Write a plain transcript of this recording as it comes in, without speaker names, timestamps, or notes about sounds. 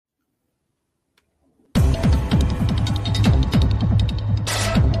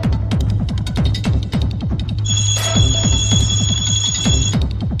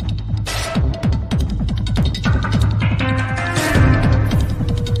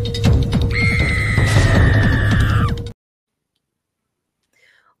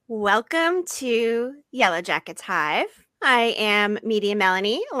Welcome to Yellowjackets Hive. I am Media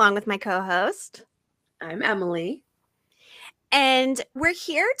Melanie, along with my co-host. I'm Emily. And we're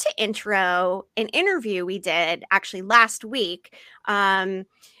here to intro an interview we did actually last week.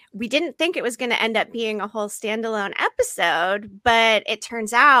 We didn't think it was going to end up being a whole standalone episode, but it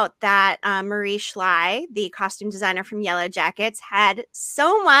turns out that Marie Schley, the costume designer from Yellowjackets, had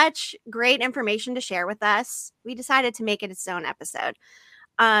so much great information to share with us. We decided to make it its own episode.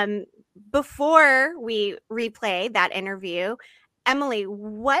 Before we replay that interview, Emily,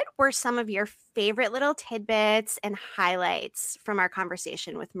 what were some of your favorite little tidbits and highlights from our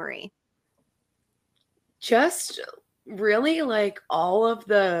conversation with Marie? Just really all of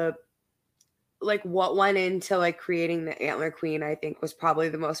the what went into creating the Antler Queen, I think was probably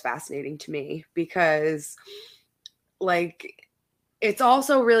the most fascinating to me because it's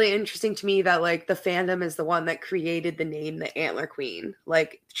also really interesting to me that the fandom is the one that created the name the Antler Queen.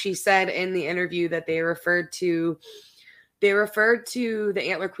 Like she said in the interview that they referred to the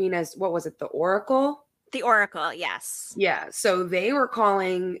Antler Queen as, what was it, the Oracle? The Oracle, yes. Yeah, so they were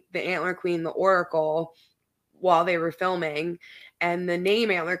calling the Antler Queen the Oracle while they were filming, and the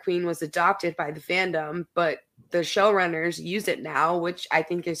name Antler Queen was adopted by the fandom, but the showrunners use it now, which I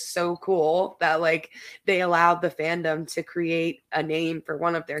think is so cool that they allowed the fandom to create a name for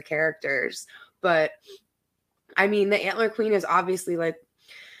one of their characters. But I mean, the Antler Queen is obviously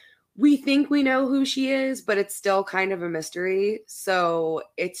we think we know who she is, but it's still kind of a mystery. So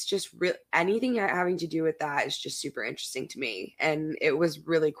it's just anything having to do with that is just super interesting to me. And it was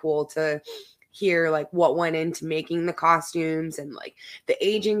really cool to hear what went into making the costumes and the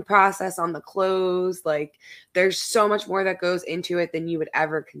aging process on the clothes. There's so much more that goes into it than you would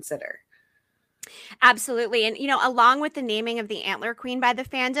ever consider. Absolutely. And, along with the naming of the Antler Queen by the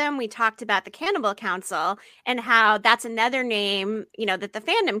fandom, we talked about the Cannibal Council and how that's another name, that the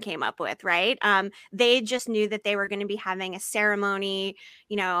fandom came up with, right? They just knew that they were going to be having a ceremony,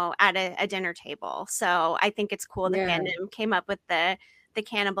 at a dinner table. So I think it's cool the fandom came up with the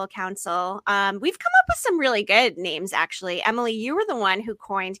Cannibal Council. We've come up with some really good names, actually. Emily, you were the one who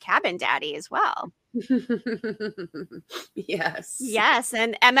coined Cabin Daddy as well. Yes.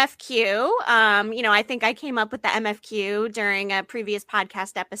 And MFQ, I think I came up with the MFQ during a previous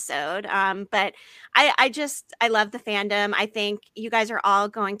podcast episode. But I love the fandom. I think you guys are all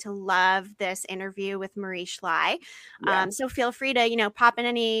going to love this interview with Marie Schley. So feel free to, pop in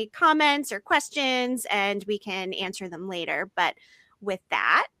any comments or questions and we can answer them later. But with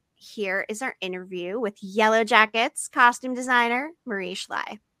that, here is our interview with Yellowjackets costume designer Marie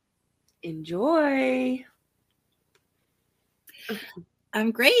Schley. Enjoy. I'm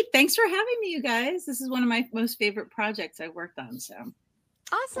great. Thanks for having me, you guys. This is one of my most favorite projects I've worked on. So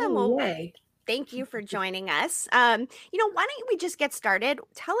awesome. Well, yay. Thank you for joining us. Why don't we just get started?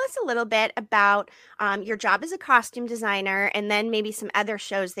 Tell us a little bit about your job as a costume designer and then maybe some other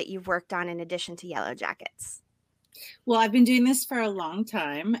shows that you've worked on in addition to Yellowjackets. Well, I've been doing this for a long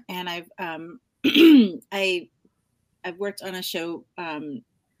time, and I've I've worked on a show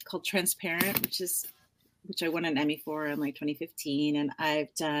called Transparent, which I won an Emmy for in 2015, and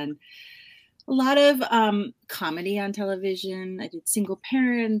I've done a lot of comedy on television. I did Single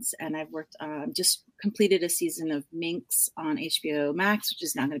Parents, and I've worked just completed a season of Minx on HBO Max, which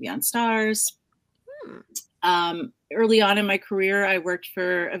is now going to be on Stars. Early on in my career, I worked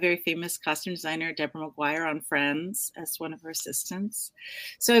for a very famous costume designer, Deborah McGuire, on Friends as one of her assistants.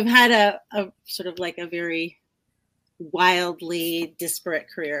 So I've had a sort of a very wildly disparate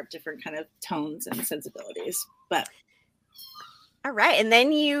career of different kind of tones and sensibilities. But all right. And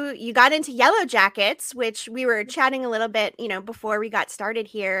then you got into Yellowjackets, which we were chatting a little bit, before we got started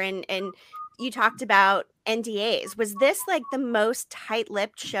here. And you talked about NDAs. Was this the most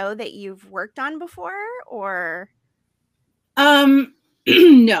tight-lipped show that you've worked on before, or?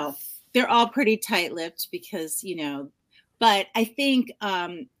 No, they're all pretty tight-lipped because, but I think,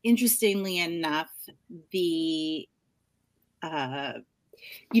 interestingly enough, the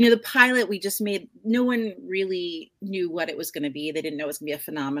pilot we just made, no one really knew what it was going to be. They didn't know it was going to be a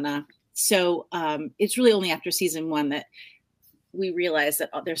phenomena. So it's really only after season 1 that we realized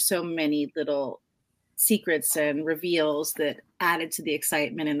that there's so many little secrets and reveals that added to the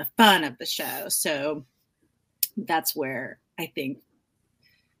excitement and the fun of the show. So that's where I think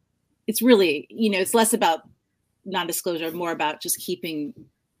it's really, it's less about non-disclosure, more about just keeping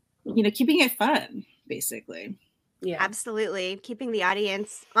it fun, basically. Yeah, absolutely. Keeping the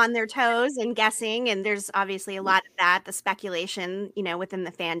audience on their toes and guessing. And there's obviously a lot of that. The speculation, within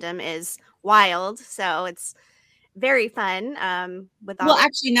the fandom is wild. So it's very fun. With all well,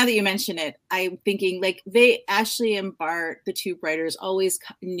 actually, now that you mention it, I'm thinking like Ashley and Bart, the two writers, always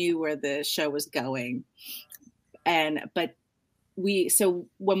knew where the show was going, but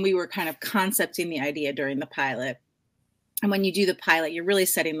when we were kind of concepting the idea during the pilot, and when you do the pilot, you're really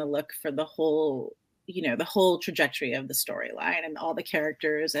setting the look for the whole, the whole trajectory of the storyline and all the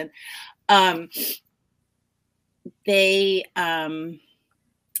characters, and they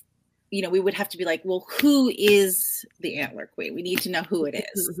we would have to be like, well, who is the Antler Queen? We need to know who it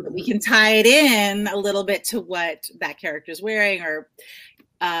is. So we can tie it in a little bit to what that character is wearing, or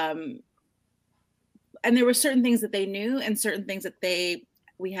and there were certain things that they knew and certain things that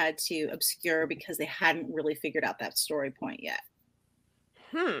we had to obscure because they hadn't really figured out that story point yet.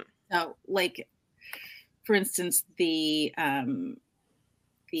 So, like, for instance, the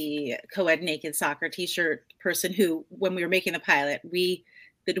co-ed naked soccer t-shirt person who, when we were making the pilot, the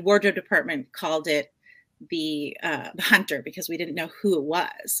wardrobe department called it the hunter because we didn't know who it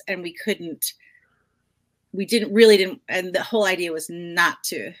was, and we didn't, and the whole idea was not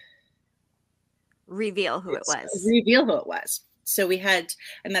to reveal who it was. So we had,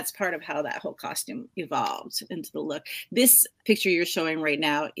 and that's part of how that whole costume evolved into the look. This picture you're showing right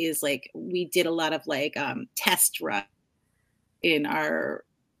now is like, we did a lot of like test run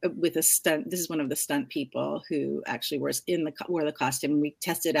with a stunt. This is one of the stunt people who actually wore the costume. We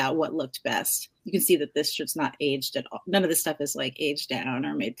tested out what looked best. You can see that this shirt's not aged at all. None of this stuff is like aged down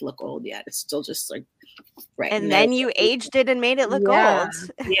or made to look old yet. It's still just like, right. And then you aged it and made it look old.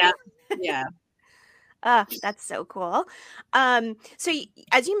 Yeah. Yeah. That's so cool. So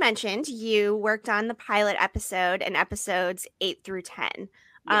as you mentioned, you worked on the pilot episode and episodes 8 through 10.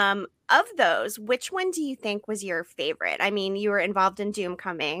 Yeah. Of those, which one do you think was your favorite? I mean, you were involved in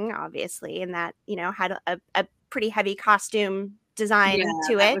Doomcoming, obviously, and that, had a pretty heavy costume design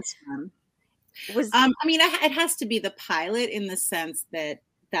to it. Was fun. I mean, it has to be the pilot in the sense that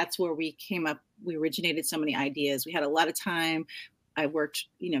that's where we originated so many ideas. We had a lot of time. I worked,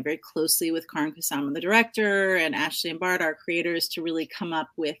 very closely with Karan Kusama, the director, and Ashley and Bart, our creators, to really come up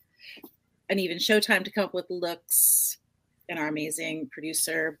with, and even Showtime to come up with looks, and our amazing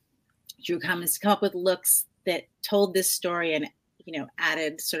producer, Drew Cummins, to come up with looks that told this story and,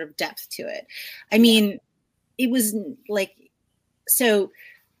 added sort of depth to it. I mean, it was like, so,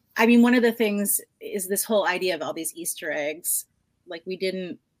 I mean, one of the things is this whole idea of all these Easter eggs. Like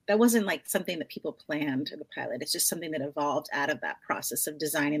that wasn't like something that people planned in the pilot. It's just something that evolved out of that process of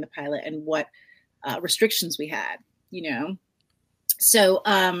designing the pilot and what restrictions we had, So,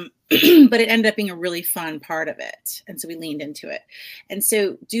 but it ended up being a really fun part of it. And so we leaned into it. And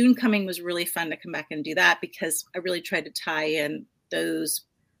so Doomcoming was really fun to come back and do that because I really tried to tie in those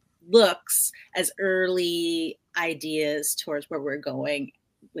looks as early ideas towards where we're going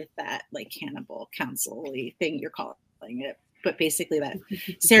with that, like cannibal council-y thing you're calling it. But basically that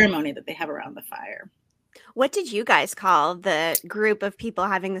ceremony that they have around the fire. What did you guys call the group of people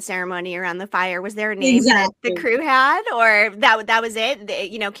having the ceremony around the fire? Was there a name that the crew had, or that was it?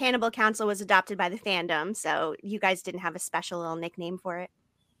 Cannibal Council was adopted by the fandom, so you guys didn't have a special little nickname for it?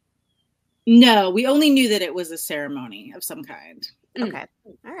 No, we only knew that it was a ceremony of some kind. Okay.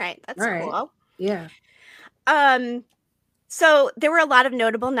 All right. That's cool. Yeah. So there were a lot of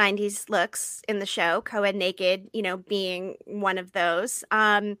notable 90s looks in the show, co-ed naked, being one of those.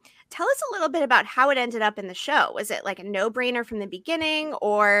 Tell us a little bit about how it ended up in the show. Was it like a no-brainer from the beginning,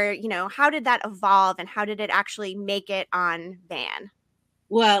 or, how did that evolve and how did it actually make it on Van?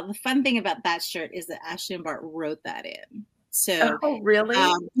 Well, the fun thing about that shirt is that Ashley and Bart wrote that in. So really?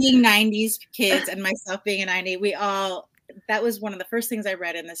 Being 90s kids and myself being a 90, that was one of the first things I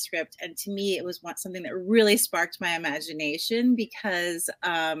read in the script. And to me, it was something that really sparked my imagination because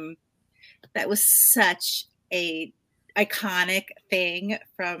that was such a iconic thing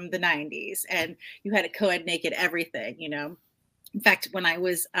from the 90s. And you had a co-ed naked everything, In fact, when I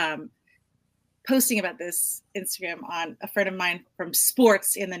was posting about this Instagram on, a friend of mine from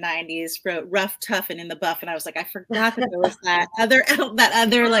sports in the 90s wrote rough, tough, and in the buff. And I was like, I forgot that there was that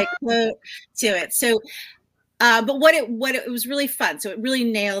other like quote to it. So but it was really fun. So it really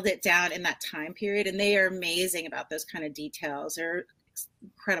nailed it down in that time period. And they are amazing about those kind of details. They're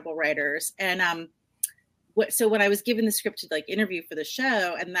incredible writers. And so when I was given the script to like interview for the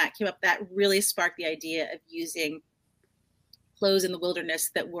show and that came up, that really sparked the idea of using clothes in the wilderness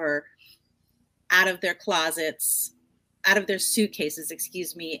that were out of their closets, out of their suitcases,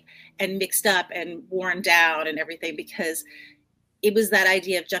 and mixed up and worn down and everything, because it was that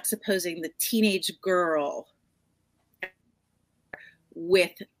idea of juxtaposing the teenage girl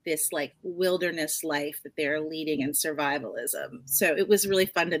with this like wilderness life that they're leading in survivalism. So it was really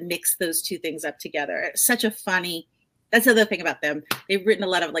fun to mix those two things up together. It's such a funny, that's the other thing about them. They've written a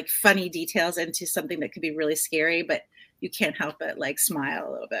lot of like funny details into something that could be really scary, but you can't help but like smile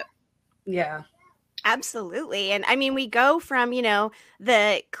a little bit. Yeah. Absolutely. And I mean, we go from, you know,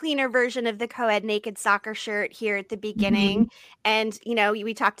 the cleaner version of the co-ed naked soccer shirt here at the beginning. And, you know,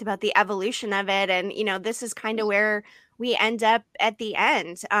 we talked about the evolution of it. And, you know, this is kind of where we end up at the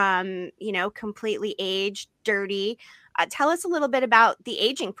end, you know, completely aged, dirty. Tell us a little bit about the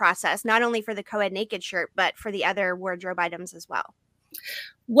aging process, not only for the co-ed naked shirt, but for the other wardrobe items as well.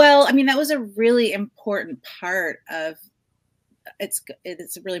 Well, I mean, that was a really important part of it's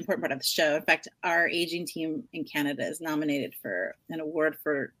a really important part of the show. In fact, our aging team in Canada is nominated for an award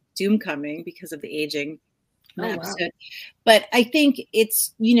for Doomcoming because of the aging episode. Wow. But I think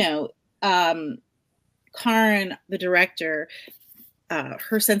it's, you know, Karen, the director,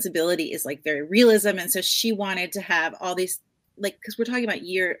 her sensibility is like very realism, and so she wanted to have all these, like, because we're talking about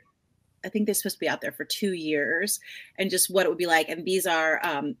I think they're supposed to be out there for 2 years, and just what it would be like. And these are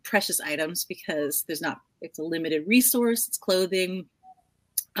precious items because it's a limited resource. It's clothing.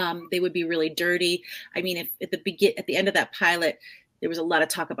 They would be really dirty. I mean, if at the end of that pilot, there was a lot of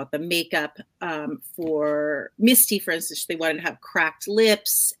talk about the makeup for Misty, for instance. They wanted to have cracked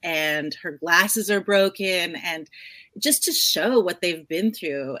lips, and her glasses are broken, and just to show what they've been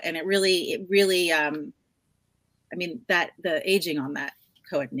through. And it really, I mean, that the aging on that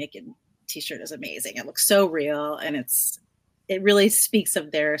co-ed naked t-shirt is amazing. It looks so real, and it really speaks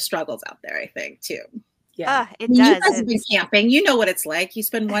of their struggles out there, I think, too. Yeah, it does. You guys have been camping. You know what it's like. You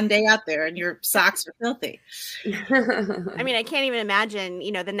spend one day out there and your socks are filthy. I mean, I can't even imagine,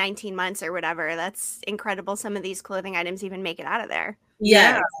 you know, the 19 months or whatever. That's incredible. Some of these clothing items even make it out of there.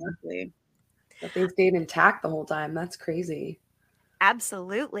 Yeah, exactly. But they stayed intact the whole time. That's crazy.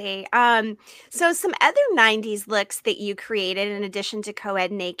 Absolutely. So some other 90s looks that you created in addition to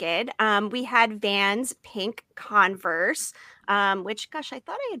co-ed naked, we had Vans pink Converse, which, gosh, I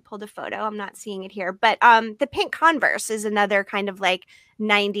thought I had pulled a photo. I'm not seeing it here, but the pink Converse is another kind of like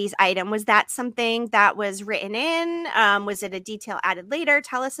 90s item. Was that something that was written in? Was it a detail added later?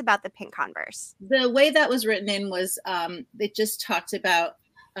 Tell us about the pink Converse. The way that was written in was it just talked about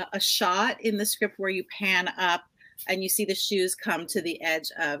a shot in the script where you pan up and you see the shoes come to the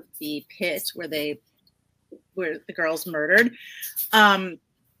edge of the pit where the girls murdered. And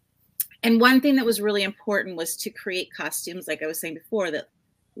one thing that was really important was to create costumes, like I was saying before, that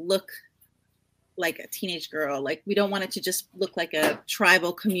look like a teenage girl. Like, we don't want it to just look like a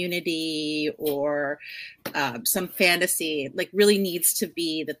tribal community or some fantasy. Like, really needs to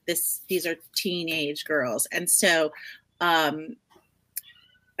be that these are teenage girls. And so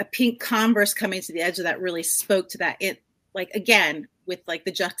a pink Converse coming to the edge of that really spoke to that. It, like, again, with like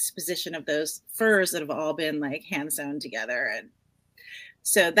the juxtaposition of those furs that have all been like hand sewn together. And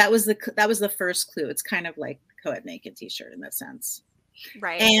so that was the first clue. It's kind of like the co-ed naked t-shirt in that sense.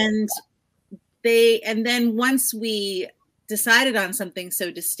 Right. And then once we decided on something so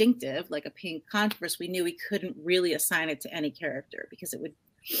distinctive, like a pink Converse, we knew we couldn't really assign it to any character because it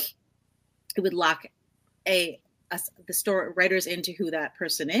would lock the story writers into who that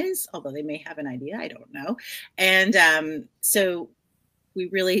person is, although they may have an idea, I don't know. And so we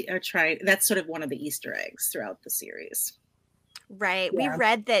really are trying. That's sort of one of the Easter eggs throughout the series. Right. Yeah. We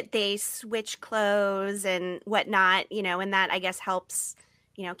read that they switch clothes and whatnot, you know, and that I guess helps,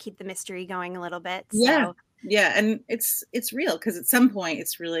 you know, keep the mystery going a little bit. So. Yeah. Yeah. And it's real because at some point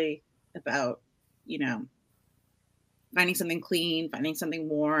it's really about, you know, finding something clean, finding something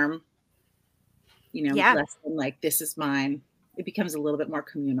warm, you know, less than like, this is mine. It becomes a little bit more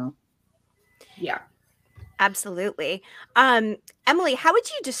communal. Yeah. Absolutely. Emily, how would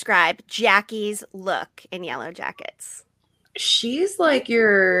you describe Jackie's look in Yellowjackets? She's like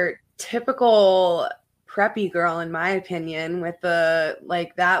your typical preppy girl, in my opinion, with the,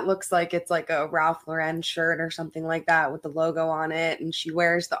 like, that looks like it's like a Ralph Lauren shirt or something like that with the logo on it. And she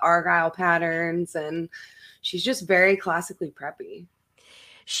wears the Argyle patterns and she's just very classically preppy.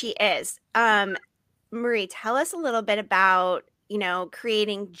 She is. Marie, tell us a little bit about, you know,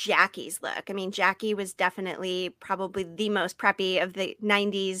 creating Jackie's look. I mean, Jackie was definitely probably the most preppy of the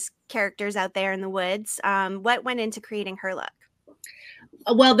 90s characters out there in the woods. What went into creating her look?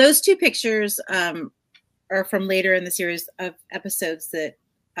 Well, those two pictures are from later in the series of episodes that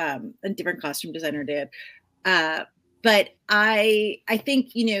a different costume designer did. But I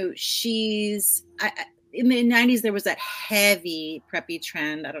think, you know, in the 90s, there was that heavy preppy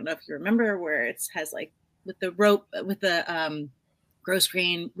trend. I don't know if you remember, where it has like with the rope, with the gross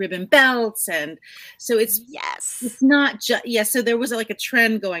grain ribbon belts. And so it's not just, so there was like a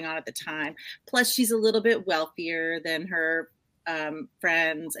trend going on at the time. Plus she's a little bit wealthier than her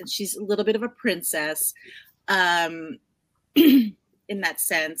friends, and she's a little bit of a princess in that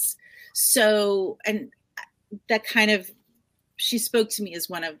sense. So, and that kind of, she spoke to me as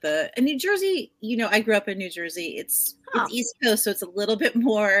one of the, and New Jersey, you know, I grew up in New Jersey. It's East Coast, so it's a little bit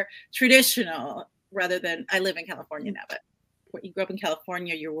more traditional rather than, I live in California now, but when you grew up in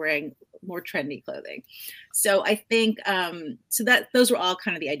California, you're wearing more trendy clothing. So I think, so that those were all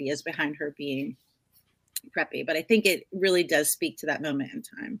kind of the ideas behind her being preppy, but I think it really does speak to that moment in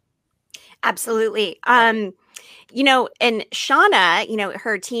time. Absolutely. You know, and Shauna, you know,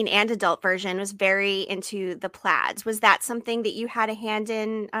 her teen and adult version was very into the plaids. Was that something that you had a hand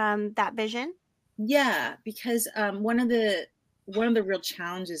in, that vision? Yeah, because one of the real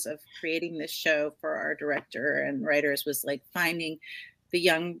challenges of creating this show for our director and writers was like finding the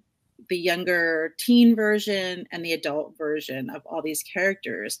younger teen version and the adult version of all these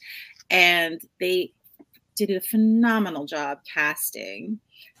characters. And they did a phenomenal job casting.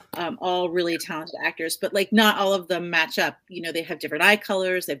 All really talented actors, but like not all of them match up. You know, they have different eye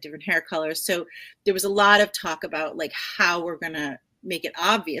colors, they have different hair colors. So there was a lot of talk about like how we're going to make it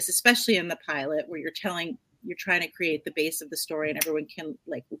obvious, especially in the pilot where you're trying to create the base of the story and everyone can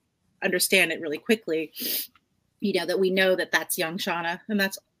like understand it really quickly. You know, that we know that that's young Shauna and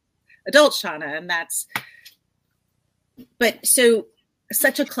that's adult Shauna, and that's, but so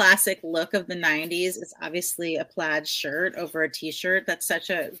such a classic look of the 90s is obviously a plaid shirt over a t-shirt. That's such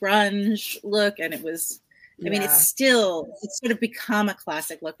a grunge look. And it was, I mean, it's sort of become a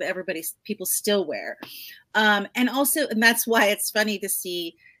classic look that people still wear. And that's why it's funny to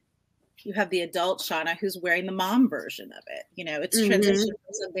see you have the adult Shauna who's wearing the mom version of it. You know, it's transitioned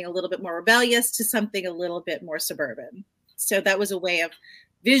from something a little bit more rebellious to something a little bit more suburban. So that was a way of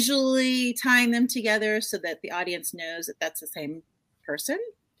visually tying them together so that the audience knows that that's the same person,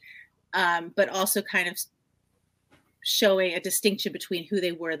 but also kind of showing a distinction between who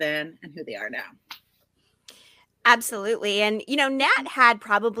they were then and who they are now. Absolutely. And, you know, Nat had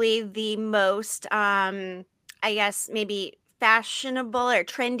probably the most, I guess, maybe fashionable or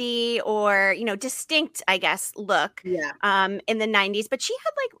trendy or, you know, distinct, I guess, look in the 90s. But she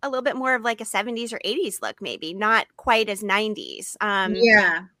had like a little bit more of like a 70s or 80s look, maybe not quite as 90s. How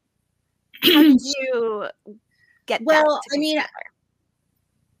did you get well, I mean,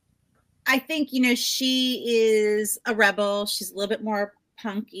 I think, you know, she is a rebel. She's a little bit more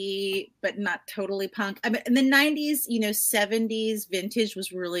punky, but not totally punk. I mean, in the 90s, you know, 70s vintage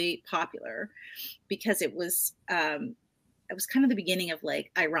was really popular because it was kind of the beginning of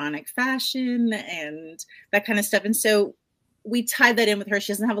like ironic fashion and that kind of stuff. And so we tied that in with her.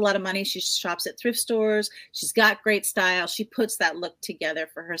 She doesn't have a lot of money. She shops at thrift stores. She's got great style. She puts that look together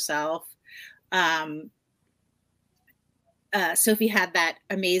for herself. Sophie had that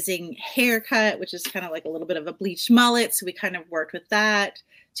amazing haircut, which is kind of like a little bit of a bleached mullet. So we kind of worked with that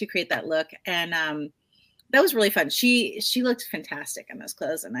to create that look. And that was really fun. She looked fantastic in those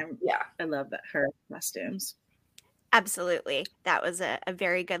clothes. And I love her costumes. Absolutely. That was a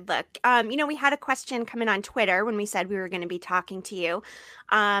very good look. You know, we had a question come in on Twitter when we said we were going to be talking to you.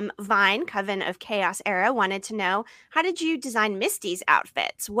 Vine, Coven of Chaos Era, wanted to know, how did you design Misty's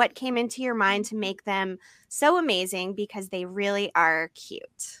outfits? What came into your mind to make them so amazing? Because they really are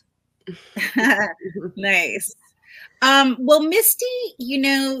cute. Nice. Well, Misty, you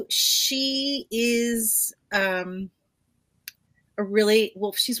know, she is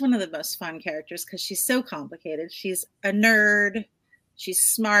she's one of the most fun characters because she's so complicated. She's a nerd, she's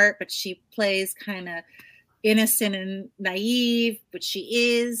smart, but she plays kind of innocent and naive, but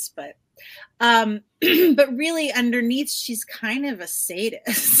she is, but really underneath she's kind of a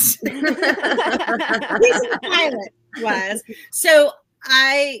sadist. The pilot was. So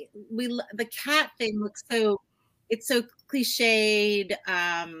the cat thing looks it's so cliched,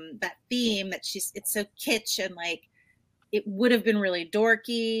 that theme that it's so kitsch and like it would have been really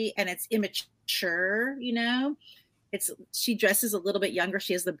dorky and it's immature, you know. She dresses a little bit younger.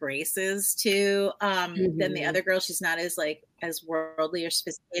 She has the braces too, than the other girl. She's not as worldly or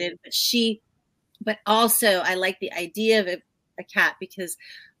sophisticated, but also I like the idea of a cat because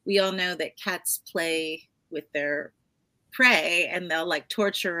we all know that cats play with their prey and they'll like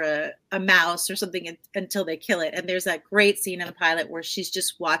torture a mouse or something until they kill it. And there's that great scene in the pilot where she's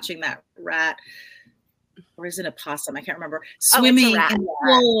just watching that rat, or is it a possum? I can't remember. Swimming in the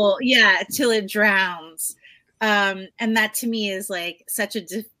pool, till it drowns. And that to me is like such a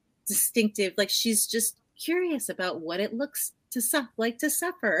distinctive, like she's just curious about what it looks to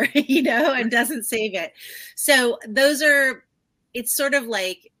suffer, you know, and doesn't save it. So those are it's sort of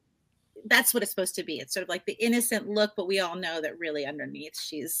like, that's what it's supposed to be. It's sort of like the innocent look, but we all know that really underneath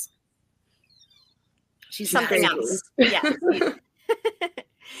she's something else. Yeah.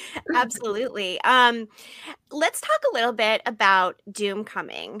 Absolutely. Let's talk a little bit about Doom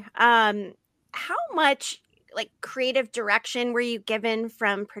Coming. How much like creative direction were you given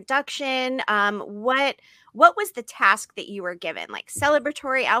from production? What was the task that you were given? Like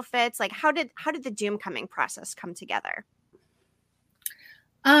celebratory outfits? Like how did the Doom Coming process come together?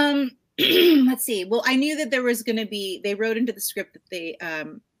 Let's see. Well, I knew that there was going to be, they wrote into the script that they,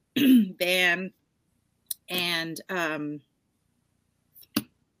 Van and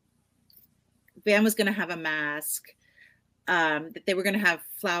Van was going to have a mask, that they were going to have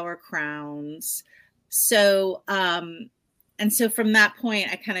flower crowns. So, and so from that point,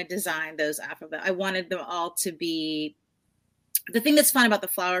 I kind of designed those after that. I wanted them all to be, the thing that's fun about the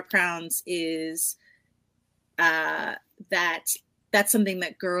flower crowns is that that's something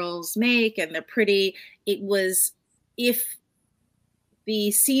that girls make and they're pretty. It was, if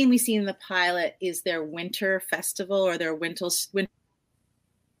the scene we see in the pilot is their winter festival or their winter.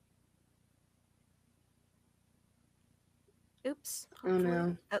 Oops. Oh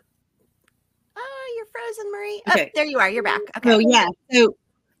no. Oh, you're frozen, Marie. Okay. Oh, there you are. You're back. Okay. Oh yeah. So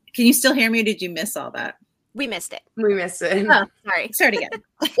can you still hear me or did you miss all that? We missed it. We missed it. Oh, sorry. Start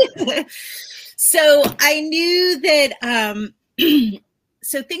again. So I knew that,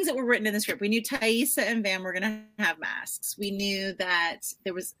 so things that were written in the script, we knew Thaisa and Van were going to have masks. We knew that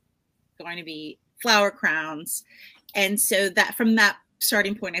there was going to be flower crowns. And so that from that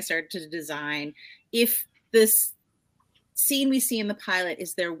starting point, I started to design. If this scene we see in the pilot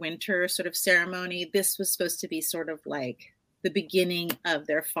is their winter sort of ceremony, this was supposed to be sort of like the beginning of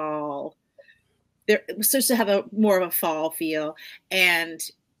their fall. It was supposed to have a more of a fall feel. And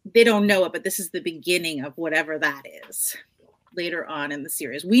they don't know it, but this is the beginning of whatever that is. Later on in the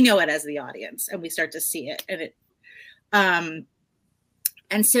series, we know it as the audience, and we start to see it. And it,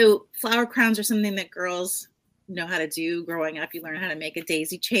 and so flower crowns are something that girls know how to do growing up. You learn how to make a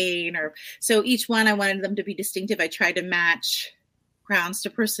daisy chain, or so each one. I wanted them to be distinctive. I tried to match crowns to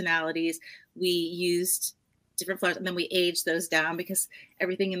personalities. We used different flowers, and then we aged those down because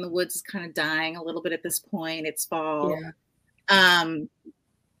everything in the woods is kind of dying a little bit at this point. It's fall. Yeah.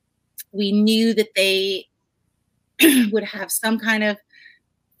 We knew that they would have some kind of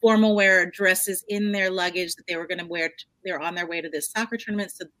formal wear dresses in their luggage that they were going to wear. They're on their way to this soccer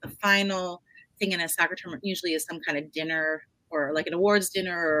tournament. So the final thing in a soccer tournament usually is some kind of dinner or like an awards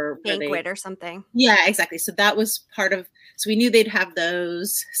dinner or banquet or something. Yeah, exactly. So that was part of, so we knew they'd have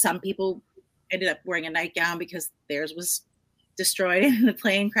those. Some people ended up wearing a nightgown because theirs was destroyed in the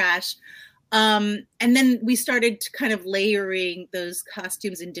plane crash. And then we started kind of layering those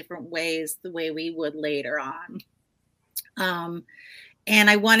costumes in different ways, the way we would later on. And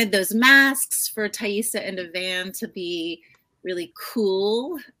I wanted those masks for Thaisa and Van to be really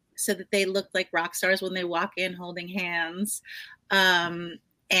cool so that they looked like rock stars when they walk in holding hands. And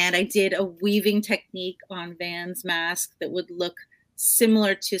I did a weaving technique on Van's mask that would look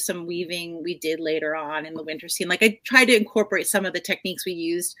similar to some weaving we did later on in the winter scene. Like I tried to incorporate some of the techniques we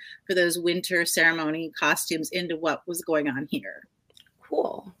used for those winter ceremony costumes into what was going on here.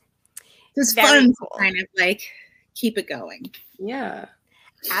 Cool. It was fun to kind of like keep it going. Yeah.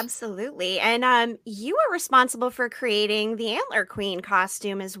 Absolutely. And you were responsible for creating the Antler Queen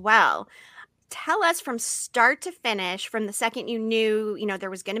costume as well. Tell us from start to finish, from the second you knew, there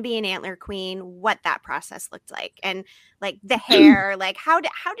was going to be an Antler Queen, what that process looked like, and like the hair, like how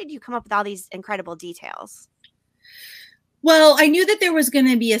did you come up with all these incredible details? Well, I knew that there was going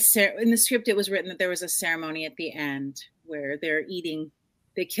to be in the script, it was written that there was a ceremony at the end where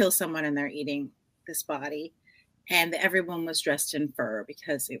they kill someone and they're eating this body. And everyone was dressed in fur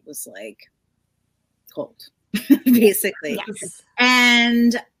because it was like cold, basically. Yes.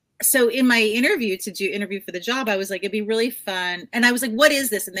 And so in my interview for the job, I was like, it'd be really fun. And I was like, what is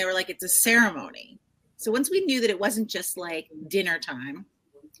this? And they were like, it's a ceremony. So once we knew that it wasn't just like dinner time,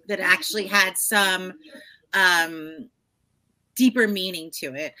 that it actually had some deeper meaning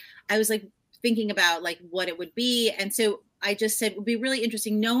to it, I was like thinking about like what it would be. And so I just said it would be really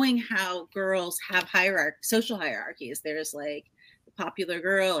interesting knowing how girls have social hierarchies. There's like the popular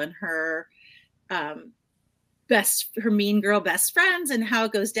girl and her mean girl best friends and how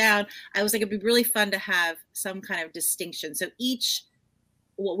it goes down. I was like, it'd be really fun to have some kind of distinction. So each,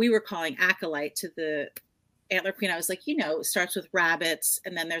 what we were calling acolyte to the Antler Queen, I was like, it starts with rabbits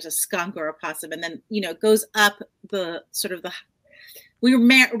and then there's a skunk or a possum. And then, it goes up the sort of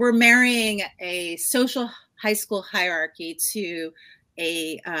we're marrying a social high school hierarchy to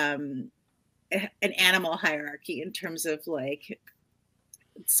a an animal hierarchy in terms of like,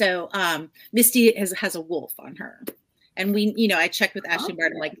 so Misty has a wolf on her. And we, you know, I checked with Ashley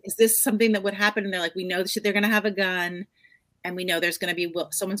Barton, like, is this something that would happen? And they're like, we know they're going to have a gun, and we know there's going to be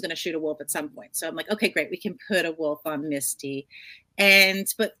someone's going to shoot a wolf at some point. So I'm like, okay, great, we can put a wolf on Misty.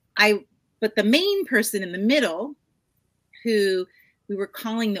 But the main person in the middle, who we were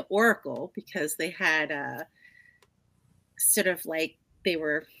calling the Oracle because they had sort of like, they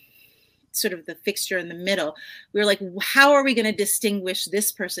were sort of the fixture in the middle. We were like, how are we going to distinguish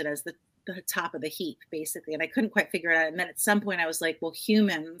this person as the top of the heap, basically? And I couldn't quite figure it out. And then at some point I was like, well,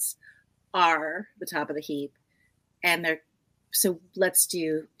 humans are the top of the heap, and so let's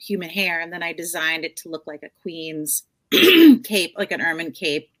do human hair. And then I designed it to look like a queen's cape, like an ermine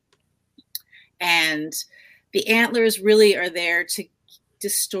cape. And the antlers really are there to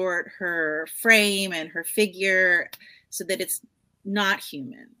distort her frame and her figure so that it's not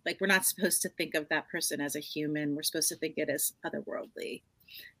human. Like, we're not supposed to think of that person as a human. We're supposed to think it as otherworldly.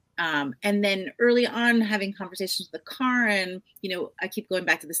 And then early on, having conversations with Karin, you know, I keep going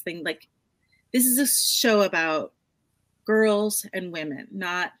back to this thing, like, this is a show about girls and women,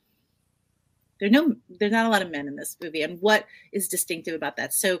 there's not a lot of men in this movie. And what is distinctive about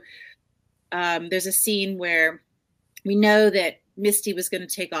that? So there's a scene where we know that Misty was going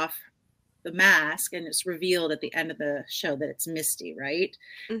to take off the mask, and it's revealed at the end of the show that it's Misty, right?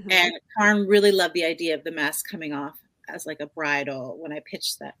 Mm-hmm. And Karin really loved the idea of the mask coming off as like a bridle when I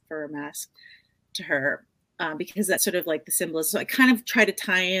pitched that fur mask to her, because that's sort of like the symbolism. So I kind of try to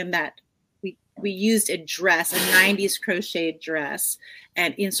tie in that we used a dress, a 90s crocheted dress,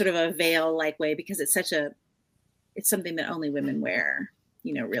 and in sort of a veil-like way, because it's something that only women wear,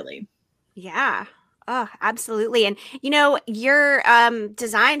 you know, really. Yeah. Oh, absolutely. And, you know, your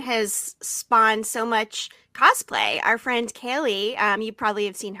design has spawned so much cosplay. Our friend Kaylee, you probably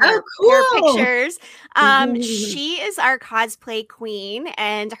have seen her pictures. She is our cosplay queen,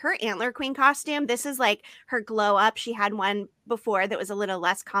 and her antler queen costume, this is like her glow up. She had one before that was a little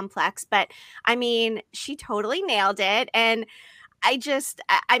less complex, but I mean, she totally nailed it. And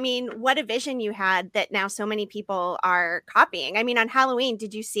I mean, what a vision you had that now so many people are copying. I mean, on Halloween,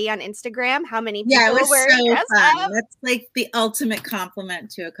 did you see on Instagram how many people it was were so dressed fun. up? That's like the ultimate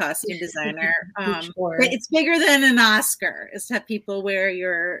compliment to a costume designer. Sure. But it's bigger than an Oscar, is to have people wear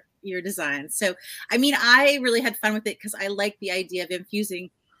your design. So, I mean, I really had fun with it because I like the idea of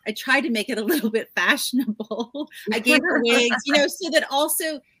infusing. I tried to make it a little bit fashionable. I gave her wigs, you know, so that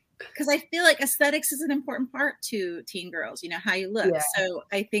also, because I feel like aesthetics is an important part to teen girls, you know, how you look. Yeah. So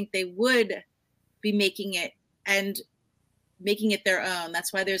I think they would be making it their own.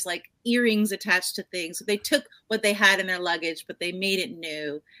 That's why there's like earrings attached to things. They took what they had in their luggage, but they made it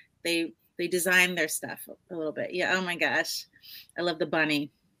new. They designed their stuff a little bit. Yeah. Oh my gosh. I love the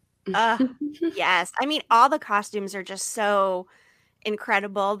bunny. Yes. I mean, all the costumes are just so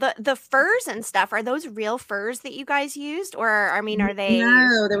incredible. The furs and stuff, are those real furs that you guys used, or I mean, are they?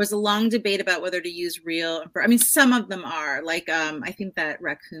 No, there was a long debate about whether to use real fur. I mean, some of them are, like I think that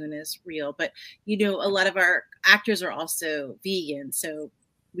raccoon is real, but you know, a lot of our actors are also vegan, so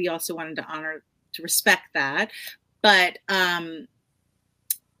we also wanted to respect that. But and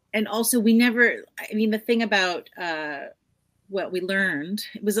also we never, I mean, the thing about what we learned,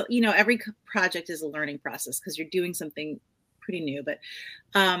 it was, you know, every project is a learning process because you're doing something pretty new, but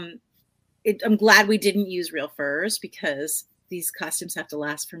I'm glad we didn't use real furs, because these costumes have to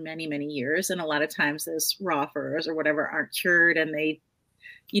last for many, many years. And a lot of times those raw furs or whatever aren't cured, and they,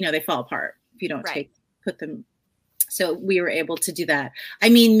 you know, they fall apart if you don't put them. So we were able to do that. I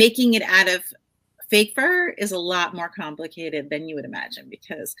mean, making it out of fake fur is a lot more complicated than you would imagine,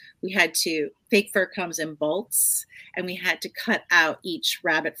 because fake fur comes in bolts, and we had to cut out each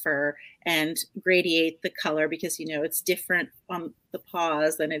rabbit fur and gradiate the color, because, you know, it's different on the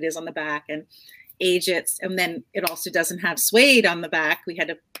paws than it is on the back, and age it. And then it also doesn't have suede on the back. We had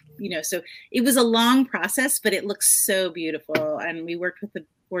to, you know, so it was a long process, but it looks so beautiful. And we worked with the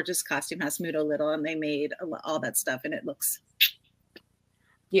gorgeous costume house, Muto Little, and they made all that stuff, and it looks.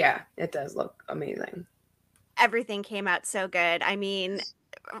 Yeah, it does look amazing. Everything came out so good. I mean,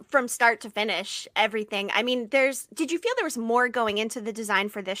 from start to finish, everything. I mean, did you feel there was more going into the design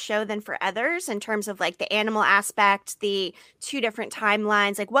for this show than for others, in terms of like the animal aspect, the two different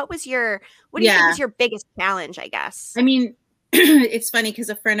timelines? Like, what do you think was your biggest challenge, I guess? I mean, it's funny because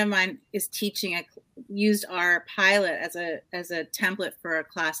a friend of mine is used our pilot as a template for a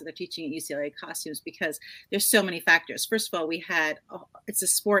class that they're teaching at UCLA, costumes, because there's so many factors. First of all, it's a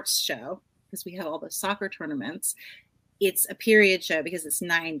sports show because we have all the soccer tournaments. It's a period show because it's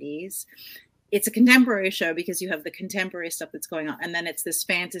 90s. it's a contemporary show because you have the contemporary stuff that's going on, and then it's this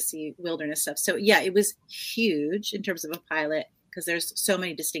fantasy wilderness stuff. So yeah, it was huge in terms of a pilot because there's so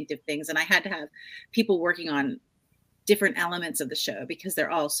many distinctive things, and I had to have people working on different elements of the show because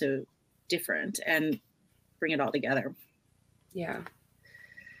they're all so different and bring it all together. Yeah.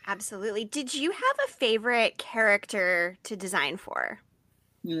 Absolutely. Did you have a favorite character to design for?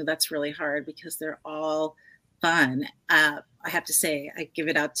 That's really hard because they're all fun. I have to say, I give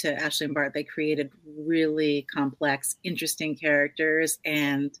it out to Ashley and Bart. They created really complex, interesting characters.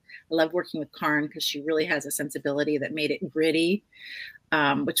 And I love working with Karn because she really has a sensibility that made it gritty,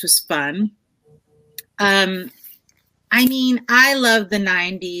 which was fun. I mean, I love the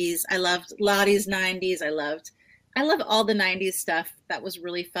 90s. I loved Lottie's 90s. I love all the 90s stuff. That was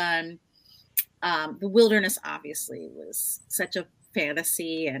really fun. The wilderness obviously was such a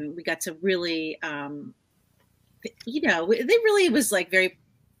fantasy, and we got to really, it really was like very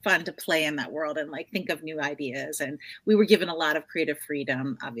fun to play in that world and like think of new ideas. And we were given a lot of creative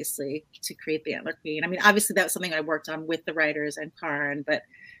freedom, obviously, to create the Antler Queen. I mean, obviously that was something I worked on with the writers and Karn, but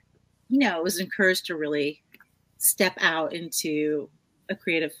it was encouraged to really step out into a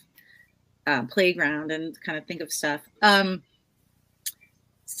creative playground and kind of think of stuff.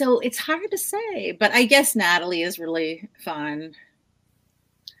 So it's hard to say, but I guess Natalie is really fun.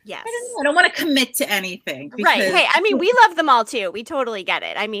 Yes. I don't want to commit to anything. Right. Hey, I mean, we love them all too. We totally get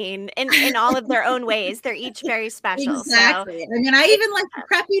it. I mean, in all of their own ways, they're each very special. Exactly. So. I mean, I even like the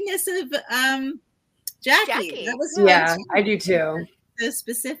preppiness of Jackie. That was I do too. So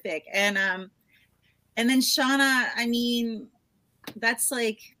specific. And then Shauna, I mean, that's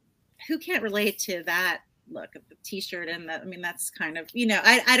like, who can't relate to that look of the t-shirt and that? I mean, that's kind of,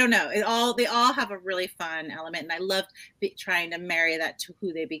 I don't know. They all have a really fun element, and I loved trying to marry that to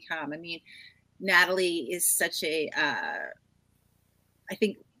who they become. I mean, Natalie is such a, I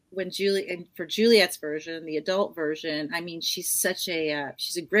think for Juliet's version, the adult version, I mean, she's such a,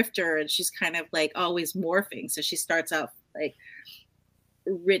 she's a grifter, and she's kind of like always morphing. So she starts out like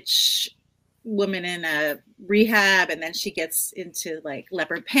rich woman in a rehab, and then she gets into like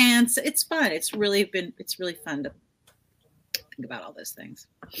leopard pants. It's fun. It's really fun to think about all those things.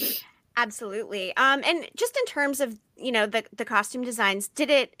 Absolutely. And just in terms of, the costume designs,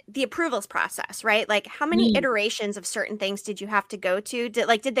 the approvals process, right? Like how many iterations of certain things did you have to go to?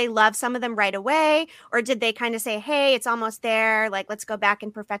 Did they love some of them right away? Or did they kind of say, hey, it's almost there. Like, let's go back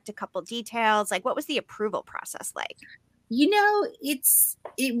and perfect a couple details. Like, what was the approval process like? It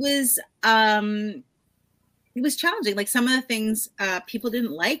was challenging. Like some of the things people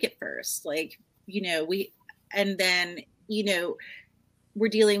didn't like at first, like, we're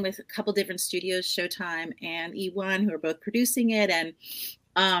dealing with a couple different studios, Showtime and E1, who are both producing it. And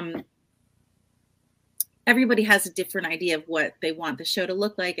everybody has a different idea of what they want the show to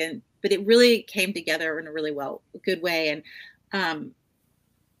look like. But it really came together in a really good way. And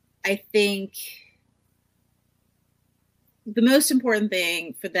I think the most important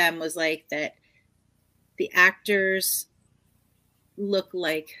thing for them was like that the actors look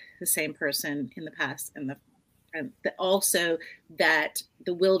like the same person in the past, and also that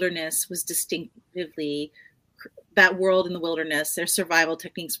the wilderness was distinctively, that world in the wilderness, their survival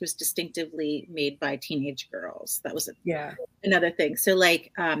techniques was distinctively made by teenage girls. That was another thing. So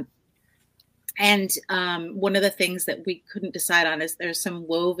like, and one of the things that we couldn't decide on is there's some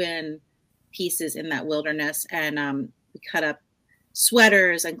woven pieces in that wilderness, and we cut up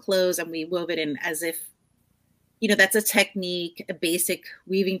sweaters and clothes, and we wove it in as if, that's a technique, a basic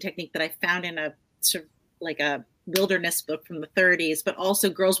weaving technique that I found in a sort of like a wilderness book from the 30s, but also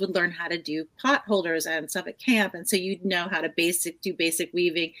girls would learn how to do pot holders and stuff at camp. And so you'd know how to do basic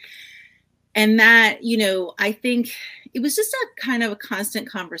weaving. And that, I think it was just a kind of a constant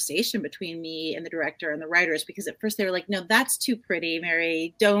conversation between me and the director and the writers, because at first they were like, no, that's too pretty,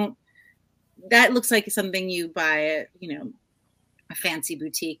 Mary. That looks like something you buy at, a fancy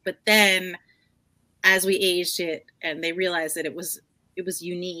boutique. But then as we aged it and they realized that it was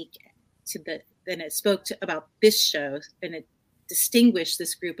unique then it spoke about this show, and it distinguished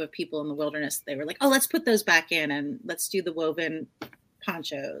this group of people in the wilderness. They were like, oh, let's put those back in and let's do the woven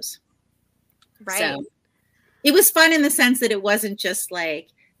ponchos. Right. So it was fun in the sense that it wasn't just like,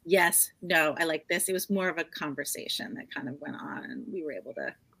 yes, no, I like this. It was more of a conversation that kind of went on, and we were able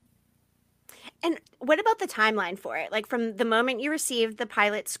to. And what about the timeline for it? Like from the moment you received the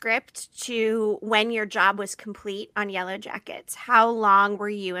pilot script to when your job was complete on Yellowjackets, how long were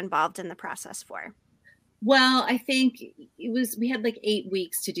you involved in the process for? Well, I think we had like 8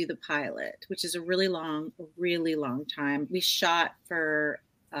 weeks to do the pilot, which is a really long time. We shot for,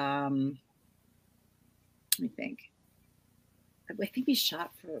 let me think. I think we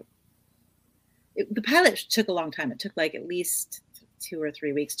shot for the pilot took a long time. It took like at least 2 or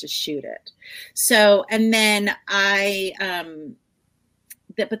 3 weeks to shoot it. So, and then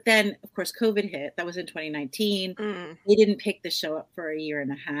but then of course COVID hit. That was in 2019. They didn't pick the show up for a year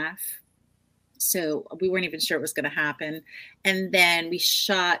and a half. So we weren't even sure it was going to happen. And then we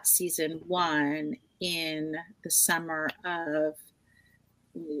shot season 1 in the summer of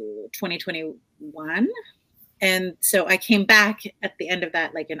 2021. And so I came back at the end of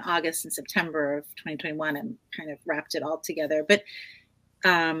that, like in August and September of 2021, and kind of wrapped it all together. But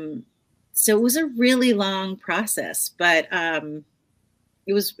so it was a really long process, but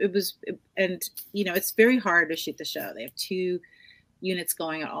it was, and you know, it's very hard to shoot the show. They have 2 units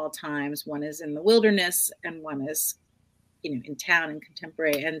going at all times. One is in the wilderness, and one is, you know, in town and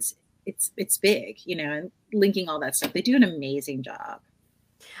contemporary. And it's big, you know, and linking all that stuff. They do an amazing job.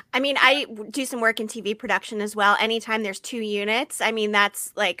 I mean, I do some work in TV production as well. Anytime there's 2 units, I mean,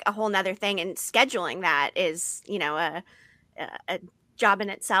 that's like a whole nother thing. And scheduling that is, you know, a job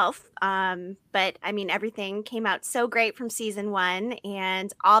in itself. But I mean, everything came out so great from season 1,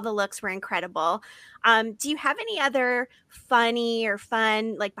 and all the looks were incredible. Do you have any other funny or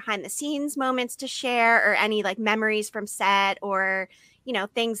fun, like behind the scenes moments to share, or any like memories from set, or, you know,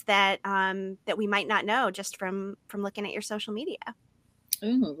 things that that we might not know just from looking at your social media?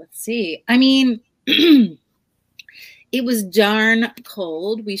 Oh, let's see. I mean, it was darn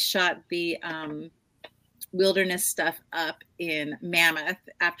cold. We shot the wilderness stuff up in Mammoth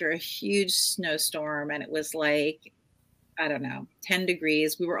after a huge snowstorm, and it was like, I don't know, 10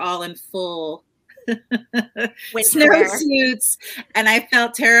 degrees. We were all in full snowsuits, and I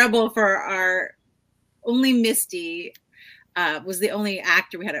felt terrible for our only Misty was the only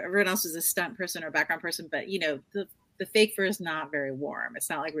actor we had. Everyone else was a stunt person or background person, but you know, the fake fur is not very warm. It's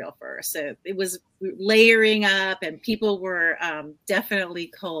not like real fur. So it was layering up, and people were definitely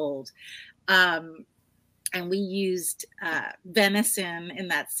cold. And we used venison in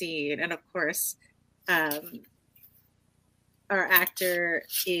that scene. And of course, our actor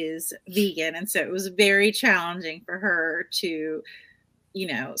is vegan. And so it was very challenging for her to, you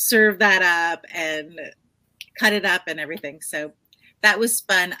know, serve that up and cut it up and everything. So that was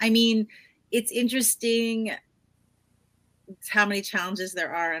fun. I mean, it's interesting how many challenges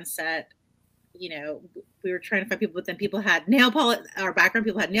there are on set. You know, we were trying to find people, but then people had nail polish. Our background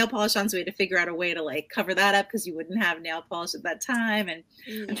people had nail polish on, so we had to figure out a way to like cover that up because you wouldn't have nail polish at that time. And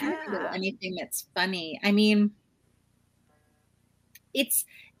I'm trying to think of anything that's funny. I mean, it's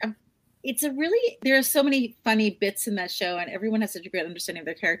a really, there are so many funny bits in that show, and everyone has such a great understanding of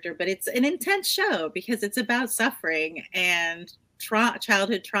their character. But it's an intense show because it's about suffering and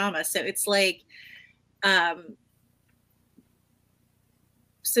childhood trauma. So it's like,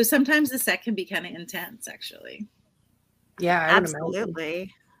 so sometimes the set can be kind of intense, actually. Yeah,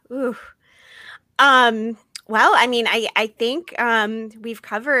 absolutely. Ooh. Well, I mean, I think we've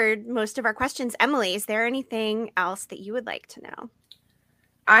covered most of our questions. Emily, is there anything else that you would like to know?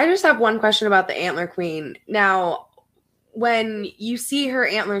 I just have one question about the Antler Queen. Now, when you see her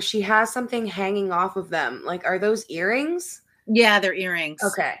antlers, she has something hanging off of them. Like, are those earrings? Yeah, they're earrings.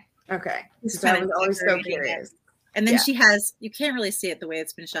 Okay. So I was always so curious. And then she has, you can't really see it the way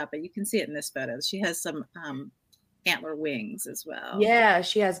it's been shot, but you can see it in this photo. She has some antler wings as well. Yeah,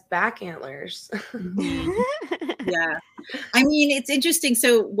 she has back antlers. Yeah. I mean, it's interesting.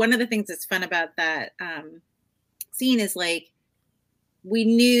 So one of the things that's fun about that scene is like,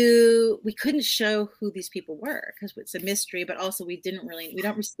 we couldn't show who these people were because it's a mystery, but also we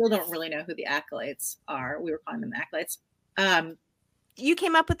still don't really know who the acolytes are. We were calling them acolytes. You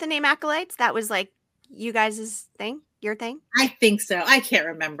came up with the name acolytes? That was like you guys' thing, your thing? I think so. I can't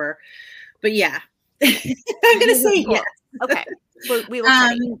remember, but yeah, I'm going to say yes. Okay. We will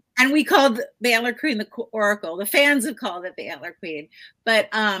and we called the Antler Queen the Oracle. The fans have called it the Antler Queen, but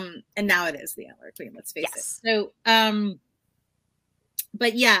and now it is the Antler Queen. Let's face it. So,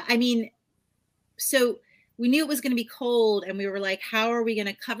 but yeah, I mean, so we knew it was going to be cold, and we were like, how are we going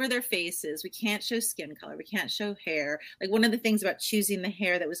to cover their faces? We can't show skin color. We can't show hair. Like, one of the things about choosing the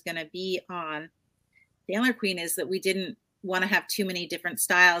hair that was going to be on the Antler Queen is that we didn't want to have too many different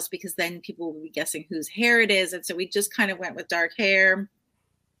styles because then people will be guessing whose hair it is. And so we just kind of went with dark hair,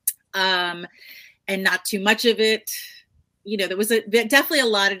 and not too much of it. You know, there was definitely a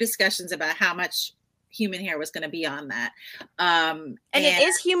lot of discussions about how much human hair was going to be on that. And it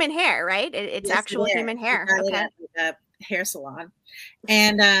is human hair, right? It's actual human hair. Okay. At a hair salon,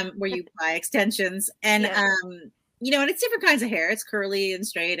 and where you buy extensions, and you know, and it's different kinds of hair. It's curly and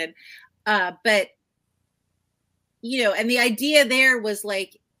straight, and but you know, and the idea there was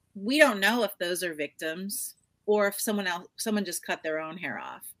like, we don't know if those are victims or if someone just cut their own hair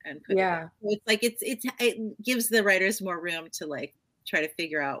off and put Yeah. it. So it's like it gives the writers more room to like try to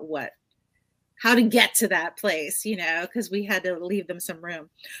figure out how to get to that place, you know, because we had to leave them some room.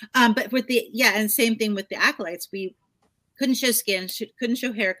 But with and same thing with the acolytes, we couldn't show skin, couldn't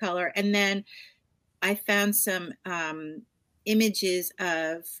show hair color, and then I found some images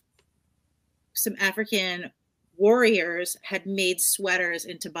of some African warriors had made sweaters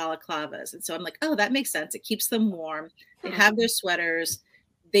into balaclavas. And so I'm like, oh, that makes sense. It keeps them warm. They have their sweaters.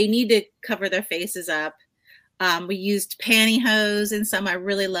 They need to cover their faces up. We used pantyhose in some. I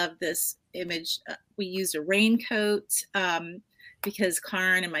really love this image. We used a raincoat because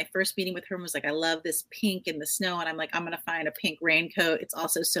Karen, in my first meeting with her, was like, I love this pink in the snow. And I'm like, I'm going to find a pink raincoat. It's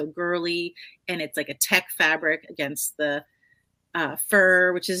also so girly. And it's like a tech fabric against the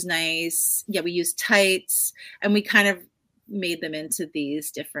fur, which is nice. Yeah, we used tights. And we kind of made them into these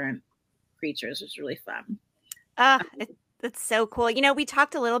different creatures. It was really fun. That's so cool. You know, we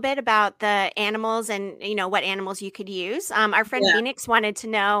talked a little bit about the animals and, you know, what animals you could use. Our friend Phoenix wanted to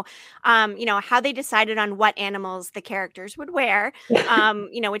know, you know, how they decided on what animals the characters would wear,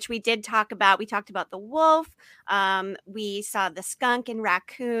 you know, which we did talk about. We talked about the wolf. We saw the skunk and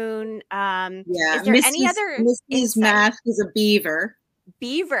raccoon. Is there any other? Missy's mask is a beaver.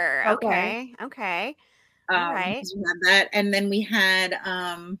 Beaver. Okay. All right. We had that. And then we had...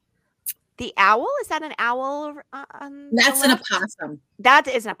 the owl? Is that an owl? That's an opossum. That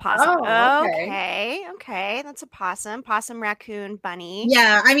is an opossum. Oh, okay. That's a possum. Possum, raccoon, bunny.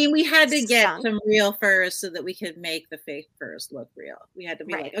 Yeah, I mean, we had to get some real furs so that we could make the fake furs look real. We had to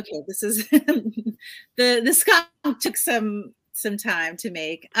be like, okay, this is the skunk took some time to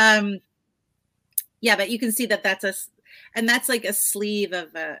make. Yeah, but you can see that's like a sleeve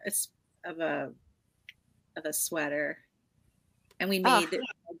of a sweater. And we made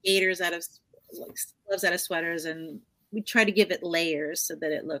gaiters out of gloves out of sweaters, and we try to give it layers so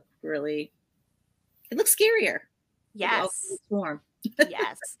that it looks scarier. Yes. It's warm.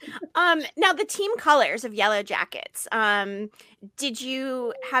 Yes. Now the team colors of Yellowjackets. Did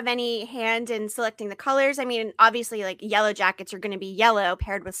you have any hand in selecting the colors? I mean, obviously, like Yellowjackets are going to be yellow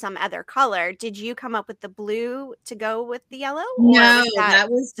paired with some other color. Did you come up with the blue to go with the yellow? No, that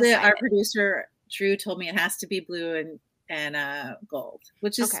was our producer Drew told me it has to be blue and gold,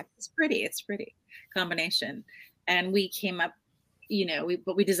 which is it's pretty. It's pretty combination. And we came up, you know,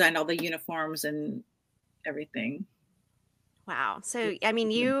 we designed all the uniforms and everything. Wow. So I mean,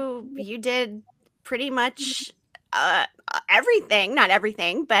 you did pretty much everything, not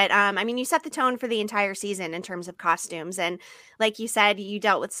everything, but I mean, you set the tone for the entire season in terms of costumes. And like you said, you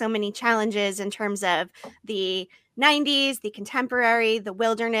dealt with so many challenges in terms of the 90s, the contemporary, the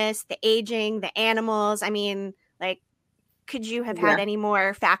wilderness, the aging, the animals. I mean, like, could you have had any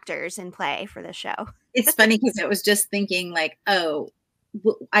more factors in play for the show? It's funny because I was just thinking like,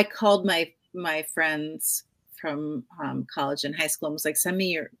 I called my friends from college and high school and was like, send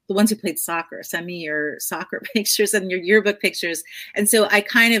me the ones who played soccer, send me your soccer pictures and your yearbook pictures. And so I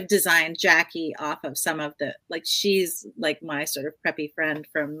kind of designed Jackie off of some of she's like my sort of preppy friend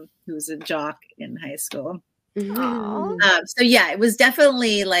who's a jock in high school. So yeah, it was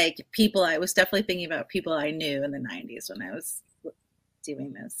definitely like I was definitely thinking about people I knew in the 90s when I was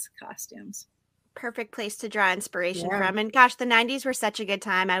doing those costumes. Perfect place to draw inspiration from. And gosh, the 90s were such a good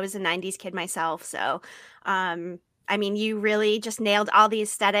time. I was a 90s kid myself. So, I mean, you really just nailed all the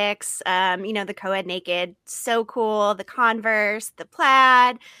aesthetics. You know, the co-ed naked, so cool. The Converse, the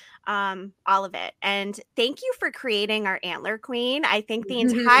plaid, all of it. And thank you for creating our Antler Queen. I think the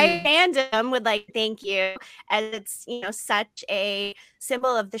entire fandom would like thank you, as it's, you know, such a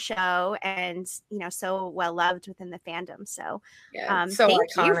symbol of the show and, you know, so well loved within the fandom. So, so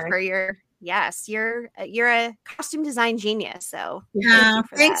thank iconic. you for you're a costume design genius. So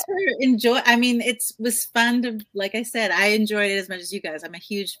thanks for enjoying. I mean, it was fun to, like I said, I enjoyed it as much as you guys. I'm a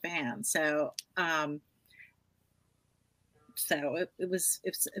huge fan. So,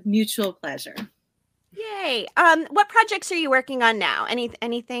 it's a mutual pleasure. Yay. What projects are you working on now?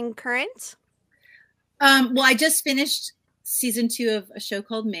 Anything current? Well, I just finished season 2 of a show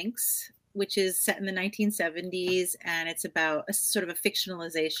called Minx, which is set in the 1970s, and it's about a sort of a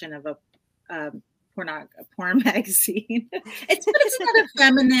fictionalization of a porn magazine. It's not a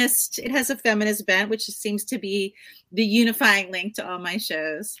feminist. It has a feminist bent, which seems to be the unifying link to all my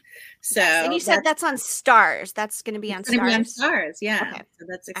shows. So, yes, and you said that's on Stars. That's going to be on Stars. Yeah. Okay. So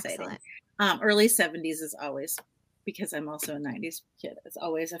that's exciting. Early 70s is always, because I'm also a 90s kid, it's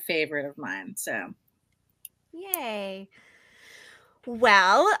always a favorite of mine. So, yay.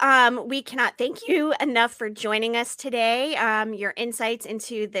 Well, we cannot thank you enough for joining us today. Your insights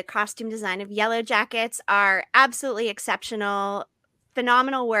into the costume design of Yellowjackets are absolutely exceptional.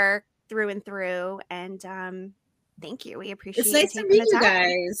 Phenomenal work through and through. And thank you. We It's appreciate you nice to taking meet the you time.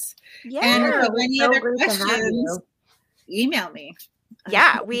 guys. Yeah. And if you Yeah, have it was any so other great to have questions, you. email me.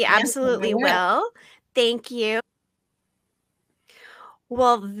 Yeah, we Answer them absolutely right away. will. Thank you.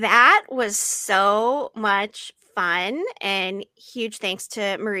 Well, that was so much fun, and huge thanks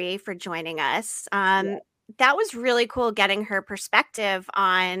to Marie for joining us. That was really cool getting her perspective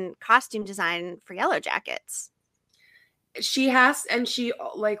on costume design for Yellowjackets. She has, and she,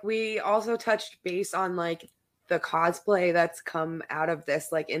 like, we also touched base on like the cosplay that's come out of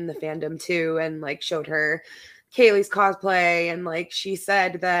this, like in the fandom too, and like showed her Kaylee's cosplay, and like she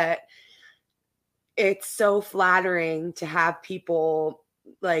said that it's so flattering to have people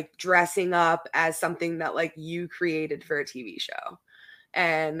like dressing up as something that like you created for a TV show.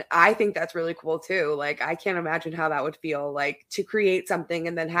 And I think that's really cool too. Like, I can't imagine how that would feel, like to create something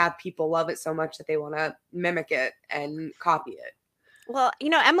and then have people love it so much that they want to mimic it and copy it. Well,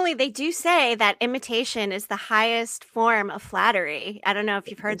 Emily, they do say that imitation is the highest form of flattery. I don't know if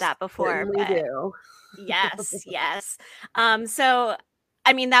you've heard They that before, certainly but do. yes, yes. So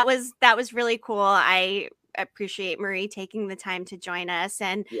I mean that was really cool. I appreciate Marie taking the time to join us,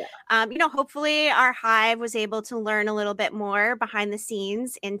 and Yeah. hopefully our hive was able to learn a little bit more behind the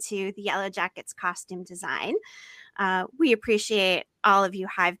scenes into the Yellowjackets costume design. We appreciate all of you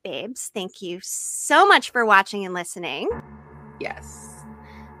hive babes. Thank you so much for watching and listening. Yes.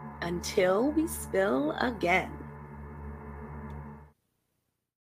 Until we spill again.